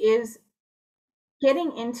 which is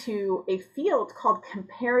getting into a field called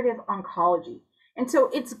comparative oncology. And so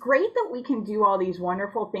it's great that we can do all these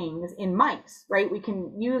wonderful things in mice, right? We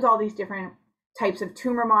can use all these different types of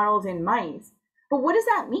tumor models in mice. But what does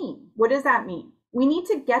that mean? What does that mean? We need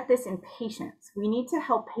to get this in patients. We need to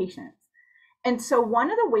help patients. And so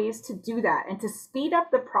one of the ways to do that and to speed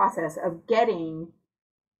up the process of getting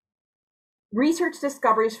research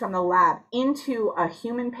discoveries from the lab into a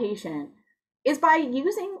human patient is by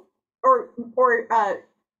using or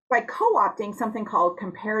by co-opting something called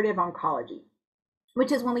comparative oncology,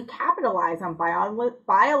 which is when we capitalize on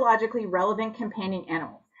biologically relevant companion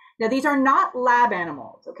animals. Now, these are not lab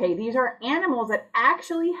animals, okay? These are animals that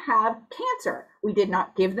actually have cancer. We did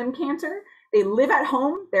not give them cancer. They live at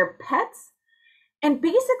home, they're pets. And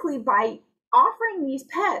basically, by offering these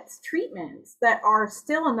pets treatments that are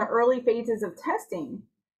still in the early phases of testing,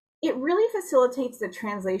 it really facilitates the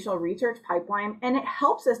translational research pipeline, and it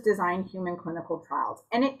helps us design human clinical trials.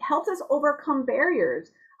 And it helps us overcome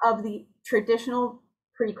barriers of the traditional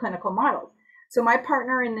preclinical models. So my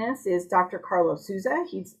partner in this is Dr. Carlos Souza.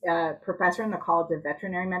 He's a professor in the College of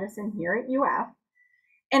Veterinary Medicine here at UF.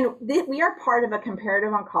 And we are part of a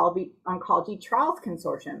comparative oncology trials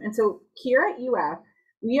consortium. And so here at UF,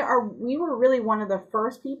 we were really one of the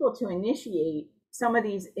first people to initiate some of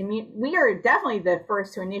these we are definitely the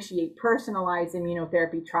first to initiate personalized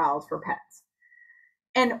immunotherapy trials for pets.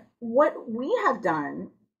 And what we have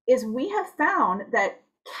done is we have found that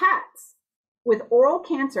cats with oral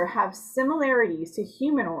cancer have similarities to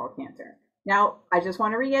human oral cancer. Now, I just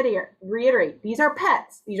want to reiterate, these are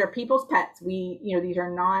pets. These are people's pets. These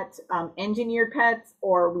are not engineered pets,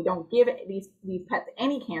 or we don't give these pets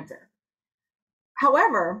any cancer.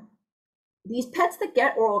 However, these pets that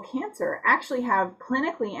get oral cancer actually have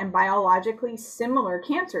clinically and biologically similar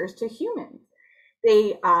cancers to humans.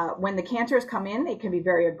 They, when the cancers come in, they can be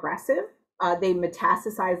very aggressive. They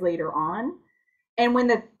metastasize later on. And when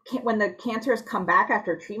the cancers come back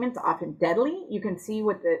after treatment, it's often deadly. You can see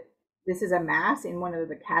this is a mass in one of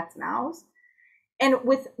the cat's mouths. And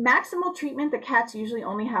with maximal treatment, the cats usually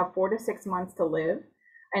only have 4 to 6 months to live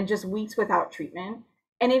and just weeks without treatment.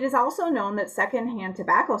 And it is also known that secondhand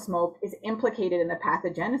tobacco smoke is implicated in the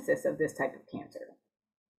pathogenesis of this type of cancer.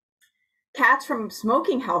 Cats from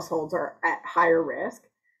smoking households are at higher risk,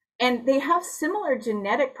 and they have similar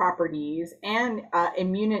genetic properties and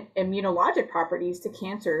immunologic properties to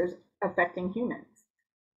cancers affecting humans.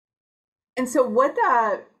 And so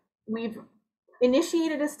we've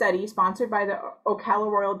initiated a study sponsored by the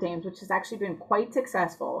Ocala Royal Dames, which has actually been quite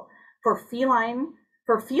successful for felines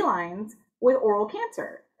with oral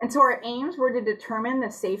cancer. And so our aims were to determine the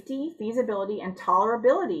safety, feasibility, and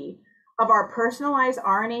tolerability of our personalized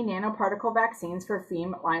RNA nanoparticle vaccines for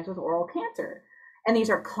felines with oral cancer. And these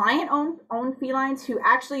are client-owned felines who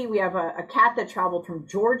actually, we have a cat that traveled from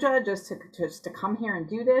Georgia just to come here and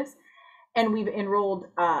do this. And we've enrolled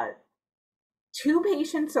 2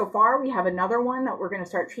 patients so far. We have another one that we're going to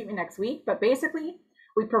start treatment next week. But basically,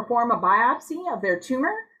 we perform a biopsy of their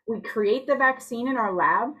tumor. We create the vaccine in our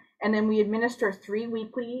lab, and then we administer 3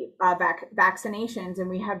 weekly vaccinations, and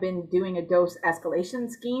we have been doing a dose escalation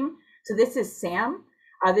scheme. So this is Sam.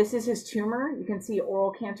 This is his tumor. You can see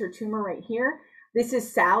oral cancer tumor right here. This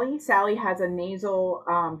is Sally. Sally has a nasal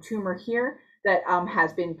tumor here that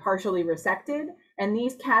has been partially resected. And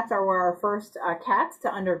these cats are our first cats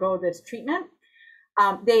to undergo this treatment.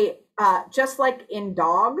 They, just like in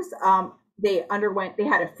dogs, they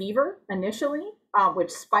had a fever initially,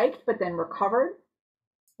 which spiked, but then recovered.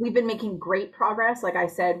 We've been making great progress. Like I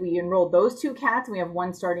said, we enrolled those 2 cats, and we have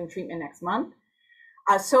 1 starting treatment next month.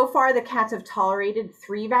 So far, the cats have tolerated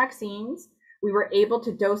 3 vaccines. We were able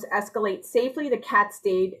to dose escalate safely. The cats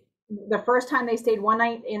the first time they stayed 1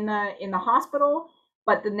 night in the hospital,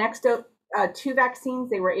 but the next 2 vaccines,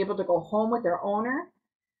 they were able to go home with their owner.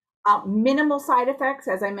 Minimal side effects,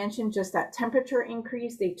 as I mentioned, just that temperature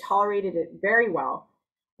increase. They tolerated it very well.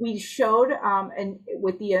 We showed, and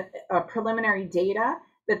with the preliminary data,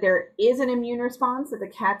 that there is an immune response, that the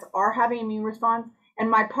cats are having immune response. And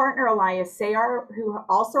my partner, Elias Sayar, who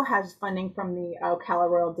also has funding from the Ocala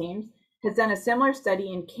Royal Dames, has done a similar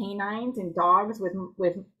study in canines and dogs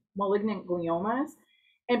with malignant gliomas.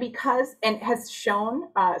 And has shown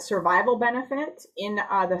survival benefit in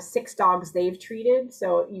the 6 dogs they've treated.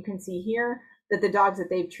 So you can see here that the dogs that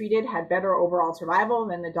they've treated had better overall survival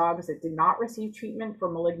than the dogs that did not receive treatment for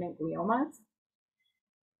malignant gliomas.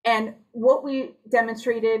 And what we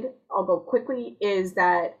demonstrated, I'll go quickly, is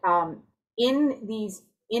that in these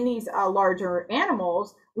larger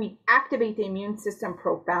animals, we activate the immune system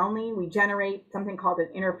profoundly. We generate something called an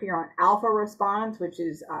interferon alpha response, which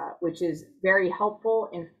is very helpful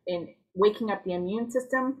in waking up the immune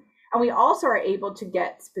system. And we also are able to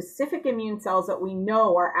get specific immune cells that we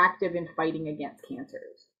know are active in fighting against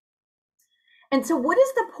cancers. And so what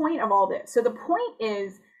is the point of all this? So the point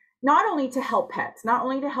is not only to help pets, not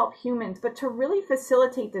only to help humans, but to really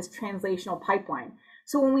facilitate this translational pipeline.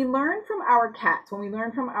 So when we learn from our cats, when we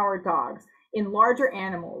learn from our dogs in larger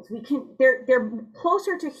animals, they're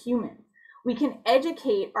closer to humans. We can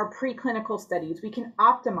educate our preclinical studies. We can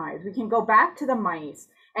optimize. We can go back to the mice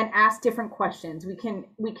and ask different questions. We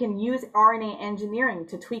can use RNA engineering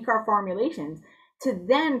to tweak our formulations to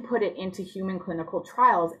then put it into human clinical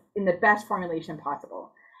trials in the best formulation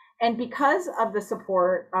possible. And because of the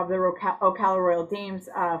support of the Ocala Royal Dames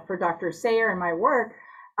for Dr. Sayer and my work,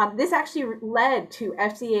 this actually led to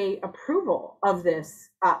FDA approval of this.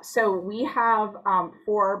 So we have,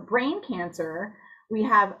 for brain cancer, we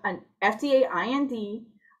have an FDA IND,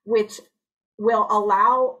 which will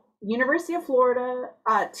allow University of Florida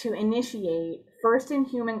to initiate first in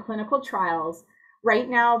human clinical trials. Right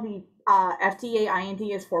now, the FDA IND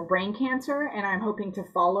is for brain cancer, and I'm hoping to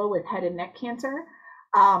follow with head and neck cancer.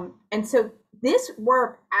 And so this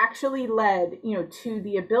work actually led, to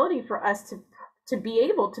the ability for us to be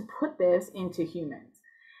able to put this into humans.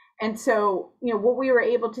 And so, what we were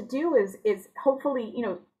able to do is hopefully,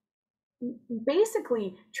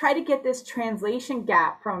 basically try to get this translation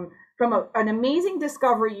gap from an amazing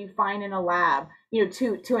discovery you find in a lab,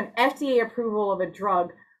 to an FDA approval of a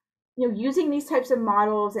drug, using these types of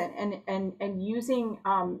models and using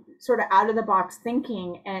sort of out of the box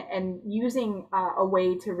thinking and using a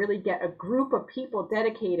way to really get a group of people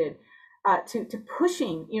dedicated to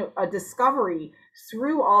pushing, a discovery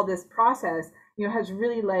through all this process, has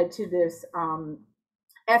really led to this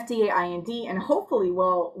FDA IND, and hopefully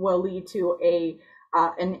will lead to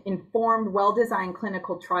an informed, well-designed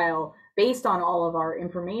clinical trial based on all of our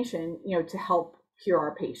information, to help cure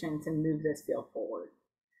our patients and move this field forward.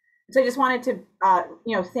 So I just wanted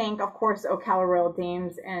to, thank, of course, Ocala Royal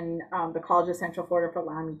Dames and the College of Central Florida for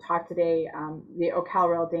allowing me to talk today. The Ocala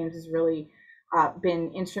Royal Dames has really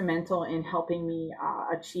been instrumental in helping me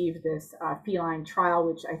achieve this feline trial,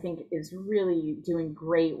 which I think is really doing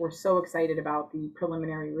great. We're so excited about the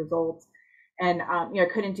preliminary results. And, I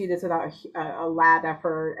couldn't do this without a lab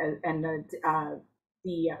effort and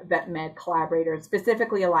the vet med collaborators,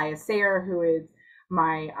 specifically Elias Sayer, who is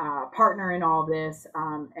my partner in all this,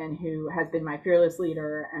 and who has been my fearless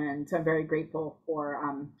leader. And so I'm very grateful for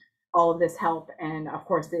all of this help. And of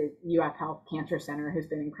course, the UF Health Cancer Center, who's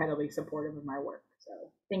been incredibly supportive of my work. So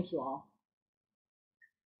thank you all.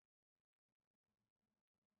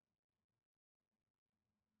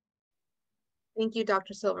 Thank you,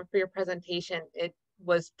 Dr. Silver, for your presentation. It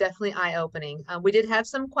was definitely eye-opening. We did have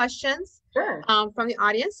some questions Sure. From the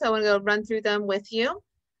audience, so I'm going to run through them with you.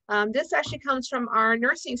 This actually comes from our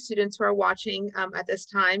nursing students who are watching at this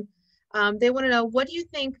time. They want to know, what do you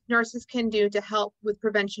think nurses can do to help with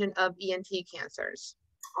prevention of ENT cancers?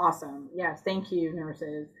 Awesome. Yes, thank you,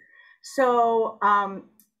 nurses. So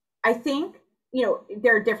I think,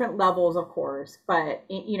 there are different levels, of course, but,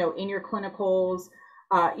 in your clinicals,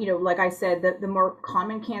 like I said, the more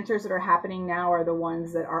common cancers that are happening now are the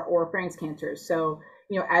ones that are oropharynx cancers. So,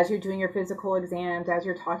 as you're doing your physical exams, as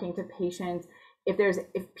you're talking to patients, if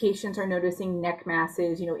patients are noticing neck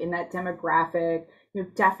masses, in that demographic,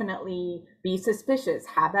 definitely be suspicious,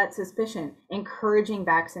 have that suspicion. Encouraging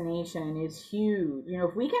vaccination is huge.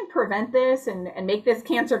 If we can prevent this and make this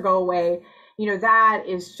cancer go away, that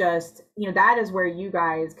is just, that is where you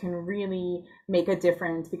guys can really make a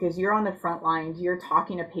difference, because you're on the front lines, you're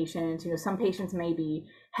talking to patients. Some patients may be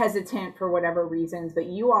hesitant for whatever reasons, but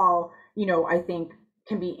you all, I think,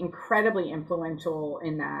 can be incredibly influential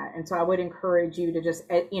in that. And so I would encourage you to just,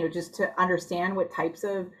 just to understand what types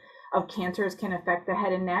of cancers can affect the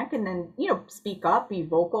head and neck, and then, speak up, be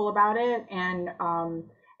vocal about it,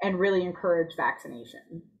 and really encourage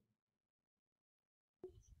vaccination.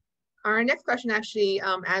 Our next question actually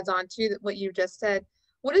adds on to what you just said.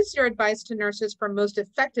 What is your advice to nurses for most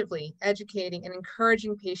effectively educating and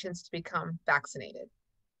encouraging patients to become vaccinated?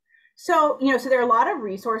 So, so there are a lot of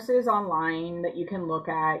resources online that you can look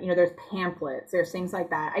at. There's pamphlets, there's things like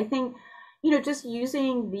that. I think, just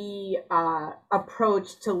using the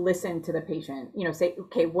approach to listen to the patient, say,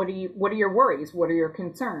 okay, what are your worries? What are your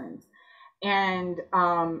concerns? And,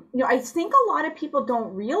 I think a lot of people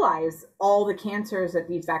don't realize all the cancers that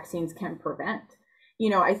these vaccines can prevent.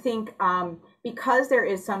 I think because there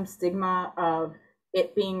is some stigma of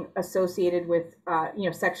it being associated with,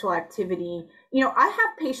 sexual activity. I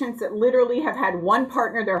have patients that literally have had one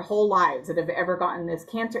partner their whole lives that have ever gotten this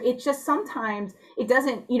cancer. It's just sometimes it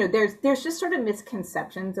doesn't, there's just sort of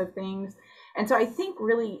misconceptions of things. And so I think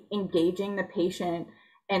really engaging the patient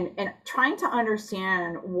and trying to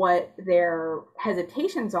understand what their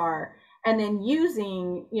hesitations are, and then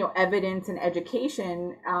using, evidence and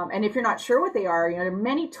education. And if you're not sure what they are, there are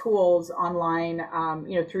many tools online,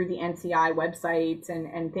 through the NCI websites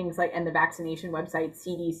and things like, and the vaccination website,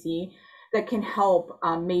 CDC, that can help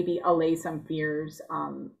maybe allay some fears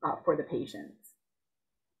for the patients.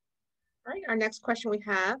 All right, our next question we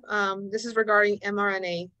have, this is regarding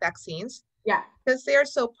mRNA vaccines. Yeah. Because they are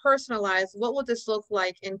so personalized, what will this look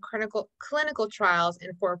like in clinical trials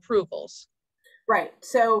and for approvals? Right.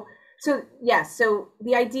 So yes. So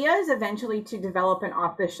the idea is eventually to develop an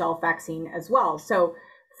off-the-shelf vaccine as well. So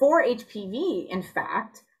for HPV, in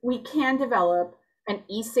fact, we can develop an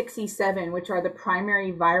E6, E7, which are the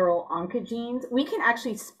primary viral oncogenes. We can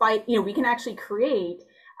actually we can actually create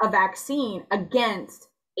a vaccine against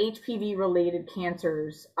HPV-related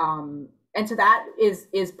cancers. And so that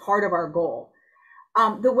is part of our goal.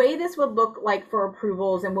 The way this would look like for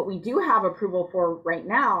approvals, and what we do have approval for right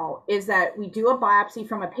now, is that we do a biopsy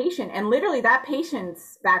from a patient, and literally that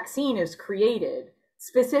patient's vaccine is created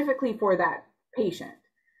specifically for that patient.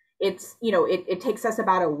 It's, it takes us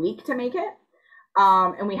about a week to make it.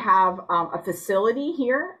 And we have a facility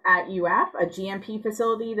here at UF, a GMP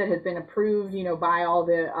facility that has been approved, by all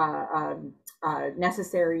the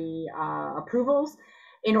necessary approvals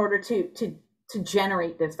in order to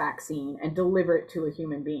generate this vaccine and deliver it to a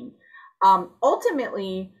human being.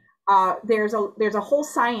 Ultimately, there's a whole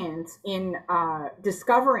science in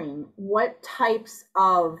discovering what types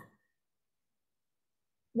of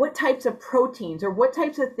proteins or what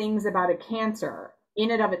types of things about a cancer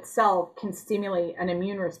in and of itself can stimulate an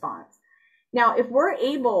immune response. Now, if we're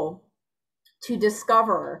able to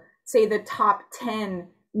discover, say, the top 10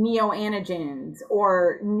 neoantigens,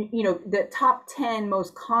 or the top 10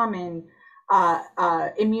 most common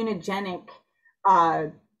immunogenic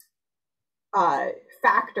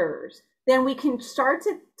factors, then we can start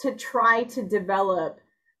to try to develop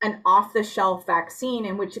an off-the-shelf vaccine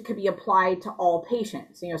in which it could be applied to all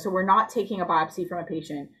patients. So we're not taking a biopsy from a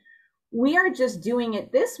patient. We are just doing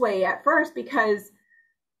it this way at first because,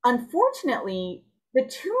 unfortunately, the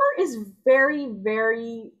tumor is very,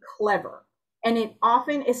 very clever, and it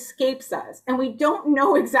often escapes us, and we don't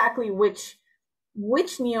know exactly which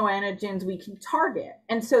neoantigens we can target.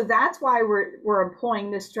 And so that's why we're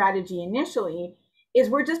employing this strategy initially, is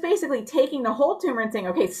we're just basically taking the whole tumor and saying,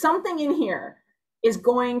 okay, something in here is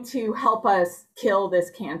going to help us kill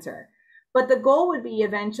this cancer. But the goal would be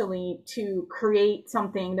eventually to create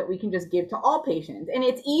something that we can just give to all patients. And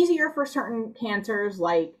it's easier for certain cancers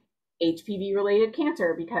like HPV-related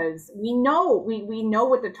cancer because we know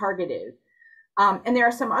what the target is. And there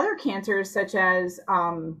are some other cancers, such as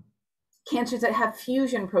cancers that have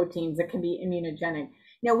fusion proteins that can be immunogenic.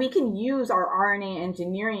 Now, we can use our RNA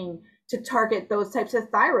engineering to target those types of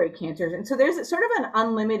thyroid cancers. And so there's sort of an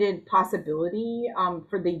unlimited possibility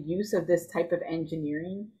for the use of this type of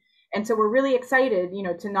engineering. And so we're really excited,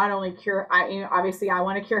 to not only cure, obviously I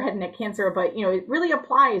want to cure head and neck cancer, but, it really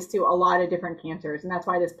applies to a lot of different cancers. And that's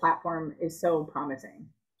why this platform is so promising.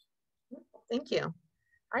 Thank you.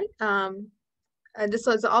 All right. This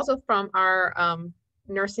was also from our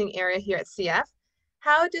nursing area here at CF.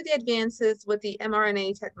 How do the advances with the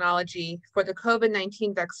mRNA technology for the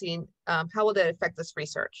COVID-19 vaccine, how will that affect this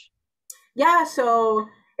research? Yeah, so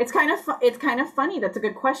it's kind of funny. That's a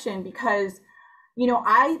good question because,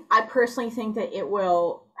 I personally think that it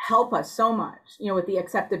will help us so much, with the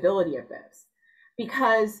acceptability of this,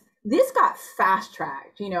 because this got fast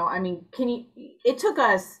tracked. It took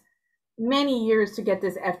us many years to get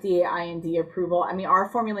this FDA IND approval. Our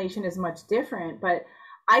formulation is much different, but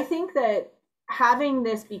I think that having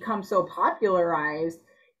this become so popularized,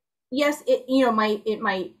 yes, it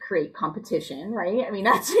might create competition, right?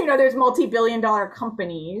 That's, there's multi-billion-dollar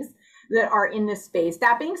companies that are in this space.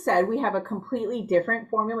 That being said, we have a completely different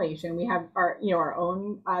formulation. We have our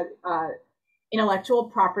own intellectual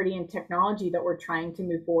property and technology that we're trying to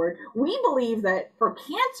move forward. We believe that for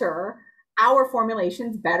cancer, our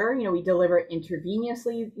formulation's better. We deliver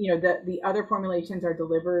intravenously. The other formulations are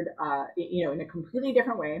delivered, in a completely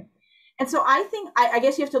different way. And so I think, I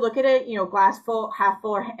guess you have to look at it, glass full, half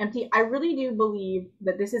full, or empty. I really do believe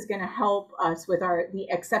that this is going to help us with the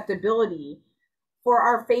acceptability for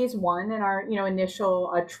our phase 1 and our,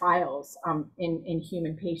 initial trials in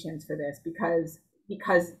human patients for this, because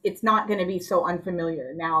it's not going to be so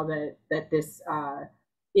unfamiliar now that this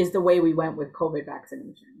is the way we went with COVID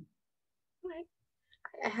vaccination. All right.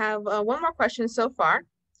 I have one more question so far.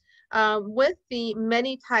 With the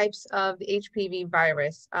many types of the HPV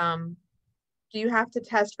virus, do you have to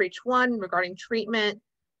test for each one regarding treatment?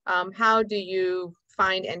 How do you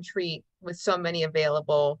find and treat with so many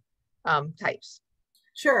available types?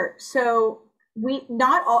 Sure. So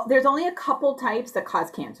there's only a couple types that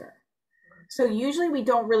cause cancer. So usually we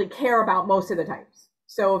don't really care about most of the types.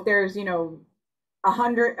 So if there's,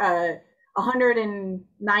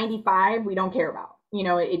 195, we don't care about.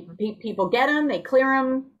 People get them, they clear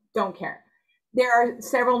them, don't care. There are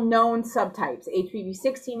several known subtypes: HPV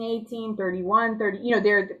 16, 18, 31, 30.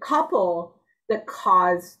 There are a couple that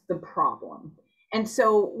cause the problem. And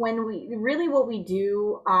so what we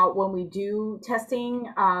do when we do testing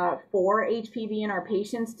for HPV in our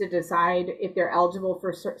patients to decide if they're eligible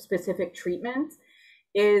for specific treatments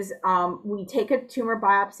is we take a tumor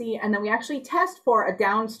biopsy, and then we actually test for a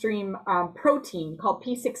downstream protein called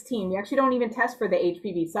P16. We actually don't even test for the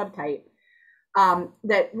HPV subtype.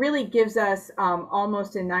 That really gives us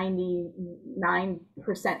almost a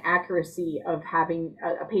 99% accuracy of having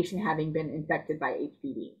a patient having been infected by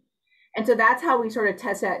HPV. And so that's how we sort of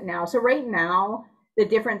test that now. So right now, the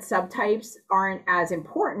different subtypes aren't as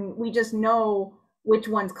important. We just know which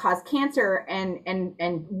ones cause cancer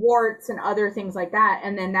and warts and other things like that.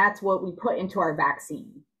 And then that's what we put into our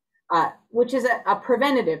vaccine, which is a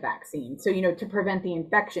preventative vaccine. So, to prevent the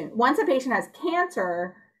infection. Once a patient has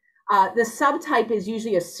cancer, the subtype is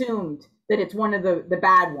usually assumed that it's one of the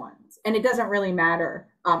bad ones. And it doesn't really matter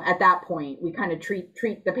at that point. We kind of treat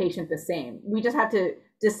the patient the same. We just have to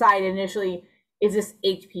decide initially, is this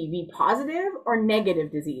HPV positive or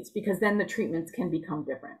negative disease? Because then the treatments can become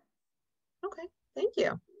different. Okay, thank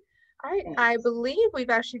you. All right, I believe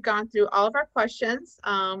we've actually gone through all of our questions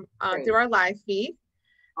through our live feed.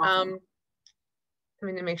 Awesome. I'm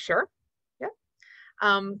going to make sure. Yeah.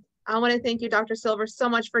 I want to thank you, Dr. Silver, so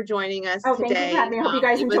much for joining us today. Thank you for having me. I hope you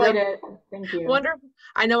guys enjoyed it. Thank you. Wonderful.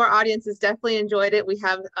 I know our audience has definitely enjoyed it. We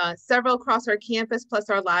have several across our campus,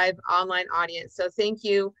 plus our live online audience. So thank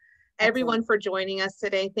you, everyone, for joining us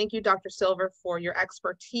today. Thank you, Dr. Silver, for your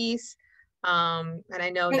expertise. And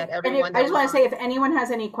I know that everyone. I just want to say, if anyone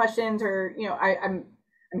has any questions, or I'm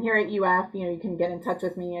here at UF. You can get in touch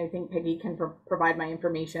with me. I think Peggy can provide my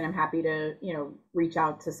information. I'm happy to reach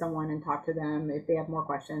out to someone and talk to them if they have more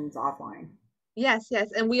questions offline. Yes,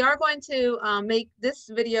 and we are going to make this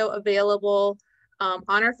video available on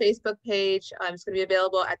our Facebook page. It's going to be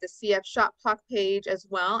available at the CF Shop Talk page as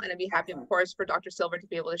well, and I'd be happy, of course, for Dr. Silver to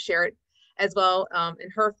be able to share it as well in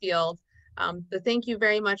her field. But thank you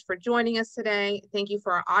very much for joining us today. Thank you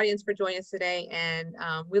for our audience for joining us today, and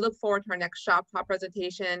we look forward to our next Shop Talk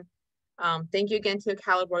presentation. Thank you again to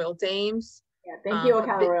Ocala Royal Dames. Yeah, thank you,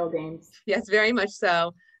 Ocala Royal Dames. Yes, very much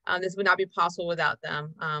so. This would not be possible without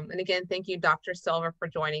them. And again, thank you, Dr. Silver, for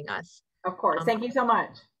joining us. Of course. Thank you so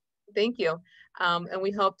much. Thank you. And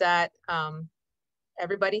we hope that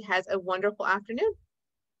everybody has a wonderful afternoon.